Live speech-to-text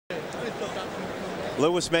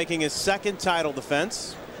Lewis making his second title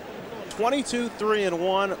defense.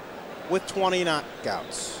 22-3-1 with 20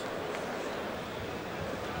 knockouts.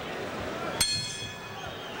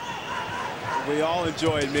 We all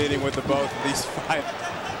enjoyed meeting with the both of these fighters.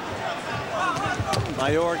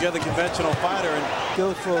 Mayorga, the conventional fighter, and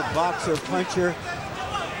skillful boxer, puncher.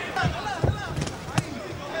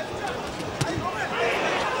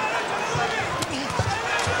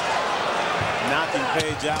 Knocking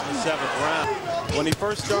Page out in the 7th round. When he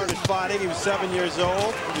first started fighting, he was 7 years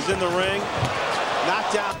old. He was in the ring,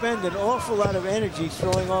 knocked out. Spend an awful lot of energy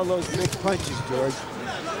throwing all those big punches, George.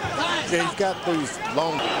 Yeah, he's got these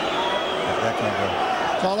long. That can't go.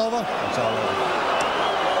 It's all over? It's all over.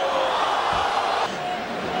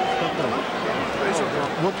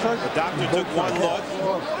 The doctor took one look.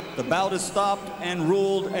 The bout is stopped and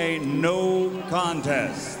ruled a no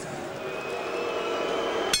contest.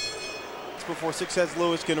 Before Six Heads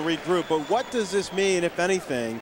Lewis can regroup, but what does this mean, if anything,